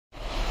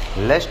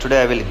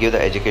Today I will give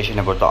the education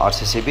about the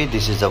RCCB.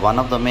 This is the one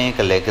of the make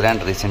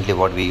Legrand recently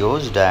what we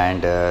used,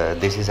 and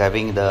this is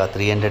having the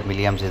 300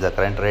 milliamps is the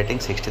current rating,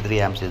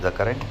 63 amps is the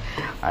current,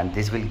 and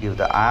this will give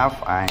the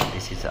off, and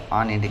this is the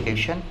on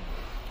indication,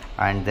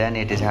 and then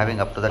it is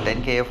having up to the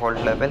 10 kA fault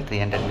level,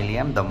 300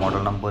 milliamp. The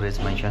model number is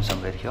mentioned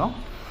somewhere here,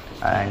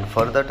 and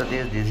further to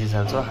this is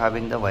also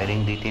having the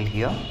wiring detail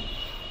here.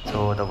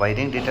 So the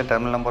wiring detail,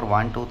 terminal number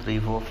 1, 2, 3,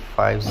 4,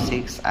 5,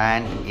 6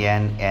 and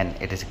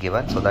NN it is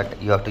given, so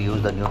that you have to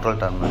use the neutral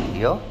terminal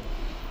here,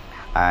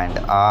 and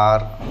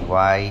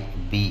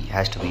RYB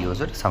has to be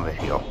used somewhere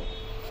here.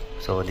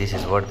 So this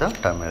is what the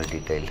terminal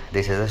detail.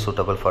 This is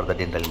suitable for the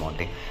general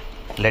mounting.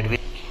 Let me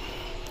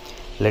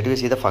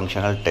see the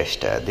functional test.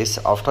 This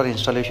after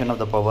installation of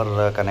the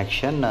power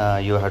connection,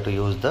 you have to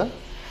use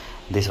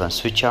this one,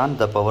 switch on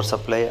the power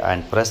supply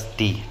and press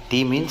T.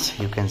 T means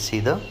you can see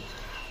the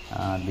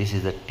this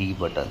is the T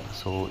button.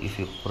 So if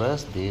you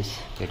press this,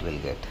 it will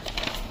get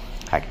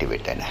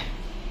activated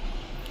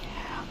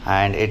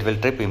and it will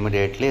trip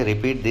immediately.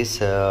 Repeat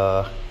this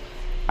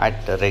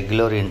at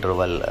regular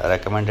interval,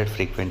 recommended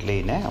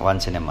frequently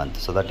once in a month,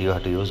 so that you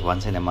have to use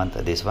once in a month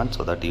this one,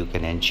 so that you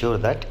can ensure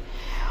that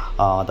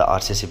the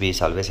RCCB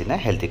is always in a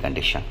healthy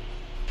condition.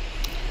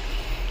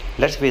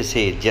 Let's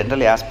see,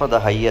 generally as per the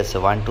highest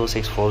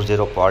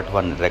 12640 part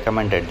 1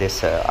 recommended,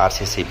 this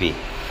RCCB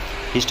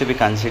is to be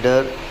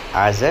considered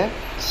as a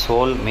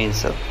sole,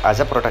 means as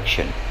a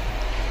protection.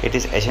 It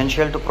is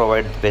essential to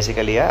provide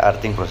basically a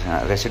earthing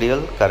protection,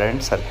 residual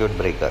current circuit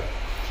breaker.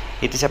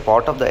 It is a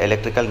part of the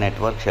electrical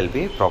network, shall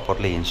be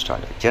properly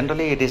installed.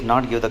 Generally it is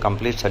not give the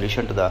complete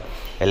solution to the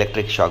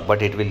electric shock,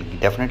 but it will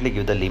definitely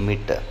give the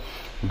limit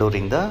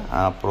during the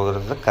progress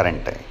of the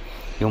current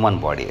human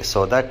body,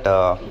 so that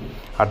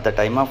at the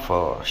time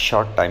of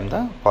short time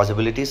the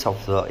possibilities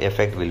of the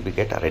effect will be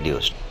get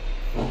reduced.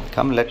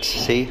 Come, let's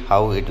see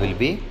how it will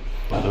be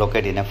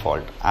located in a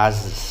fault.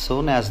 As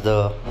soon as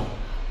the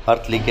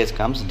earth leakage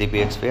comes,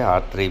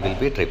 DX3 R3 will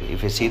be tripped.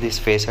 If you see this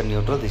phase and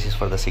neutral, this is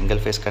for the single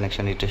phase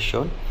connection it is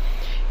shown.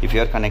 If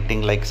you are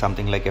connecting like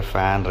something like a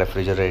fan,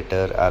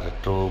 refrigerator or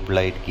tube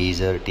light,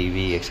 geyser,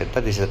 TV, etc.,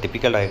 this is a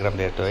typical diagram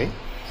there to it.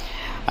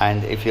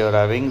 And if you are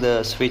having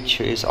the switch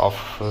is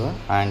off,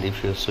 and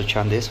if you switch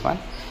on this one,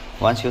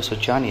 once you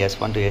switch on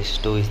S1 to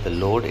S2 is the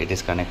load, it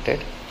is connected,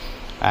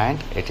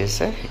 and it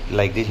is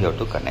like this you have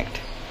to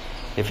connect.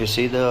 If you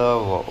see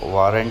the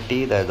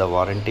warranty, the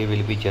warranty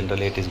will be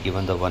generally it is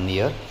given the 1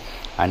 year,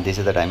 and this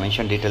is the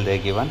dimension detail they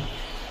are given.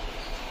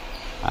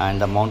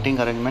 And the mounting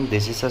arrangement,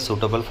 this is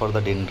suitable for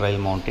the DIN rail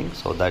mounting,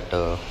 so that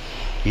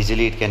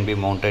easily it can be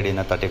mounted in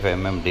a 35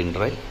 mm DIN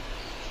rail.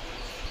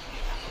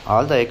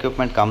 All the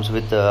equipment comes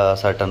with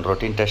certain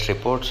routine test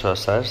reports,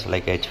 such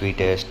like HV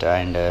test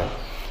and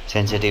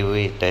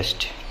sensitivity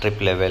test,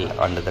 trip level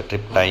and the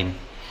trip time,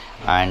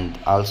 and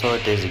also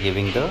it is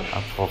giving the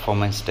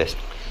performance test.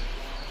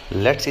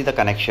 Let's see the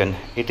connection.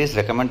 It is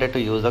recommended to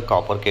use the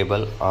copper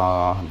cable,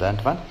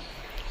 that one,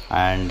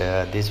 and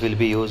this will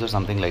be used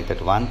something like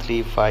that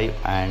 135,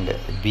 and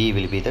B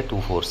will be the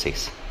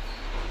 246.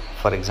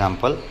 For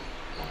example,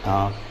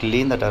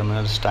 clean the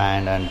terminal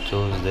stand and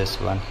choose this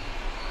one.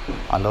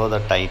 Allow the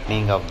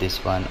tightening of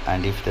this one,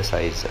 and if the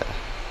size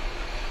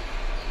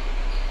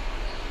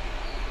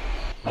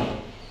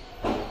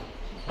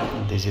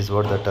this is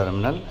what the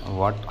terminal,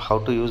 how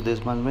to use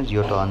this one means you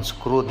have to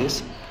unscrew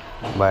this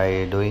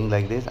by doing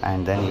like this,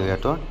 and then you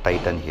have to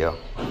tighten here.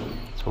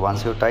 So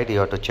once you tighten, you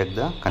have to check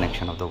the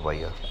connection of the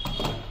wire.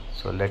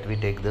 So let me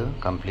take the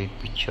complete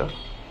picture,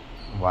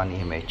 one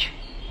image.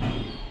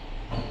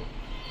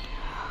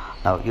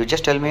 Now you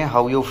just tell me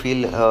how you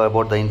feel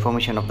about the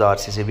information of the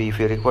RCCB. If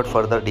you require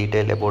further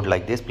detail about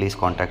like this, please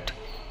contact.